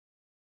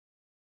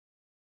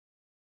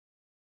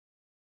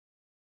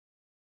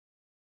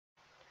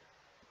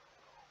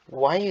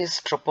Why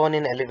is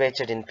troponin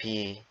elevated in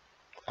PE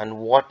and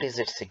what is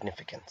its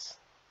significance?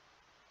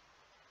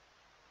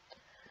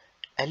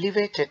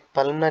 Elevated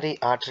pulmonary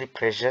artery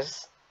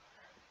pressures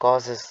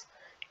causes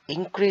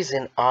increase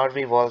in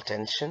RV wall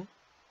tension,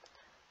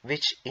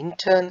 which in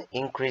turn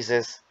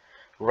increases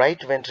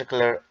right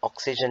ventricular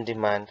oxygen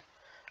demand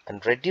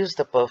and reduce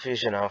the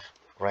perfusion of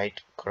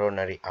right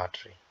coronary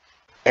artery.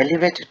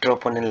 Elevated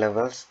troponin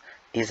levels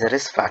is a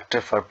risk factor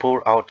for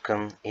poor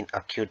outcome in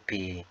acute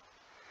PE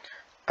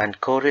and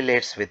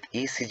correlates with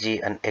ECG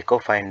and echo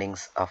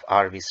findings of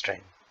RV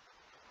strain.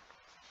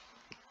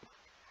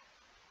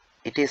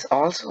 It is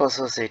also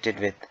associated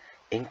with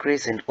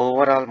increase in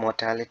overall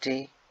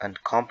mortality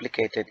and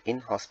complicated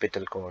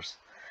in-hospital course,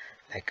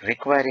 like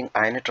requiring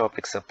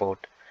inotropic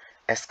support,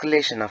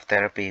 escalation of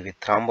therapy with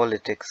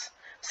thrombolytics,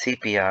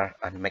 CPR,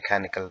 and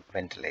mechanical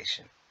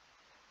ventilation.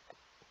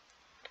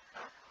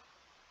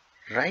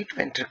 Right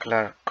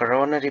ventricular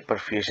coronary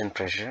perfusion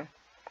pressure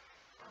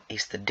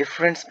is the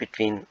difference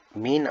between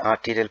mean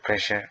arterial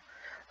pressure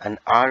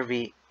and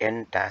RV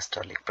end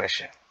diastolic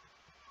pressure.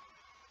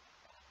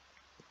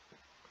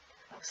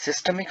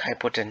 Systemic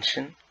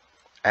hypotension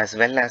as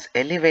well as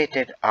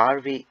elevated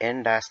RV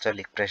end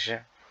diastolic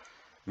pressure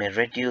may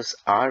reduce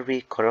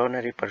RV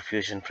coronary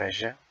perfusion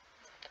pressure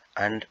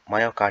and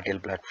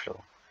myocardial blood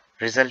flow,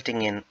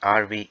 resulting in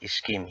RV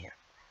ischemia,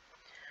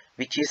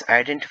 which is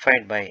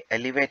identified by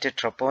elevated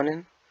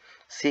troponin,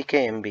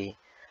 CKMB,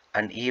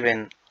 and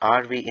even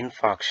RV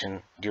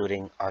infarction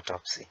during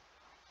autopsy.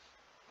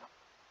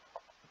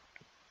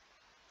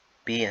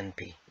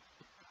 BNP.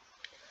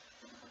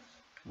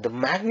 The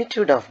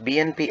magnitude of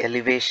BNP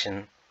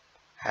elevation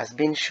has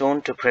been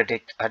shown to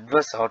predict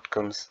adverse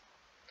outcomes,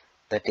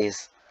 that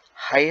is,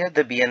 higher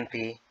the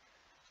BNP,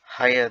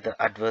 higher the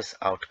adverse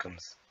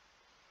outcomes.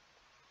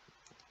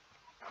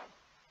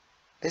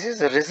 This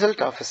is a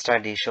result of a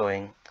study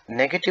showing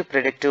negative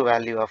predictive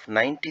value of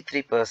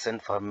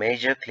 93% for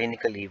major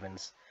clinical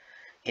events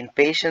in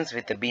patients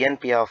with a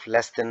BNP of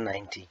less than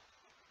 90.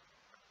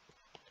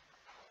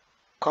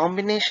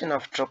 Combination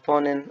of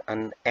troponin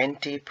and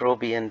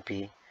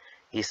NT-proBNP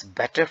is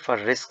better for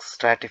risk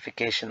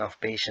stratification of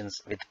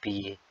patients with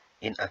PA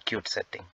in acute setting.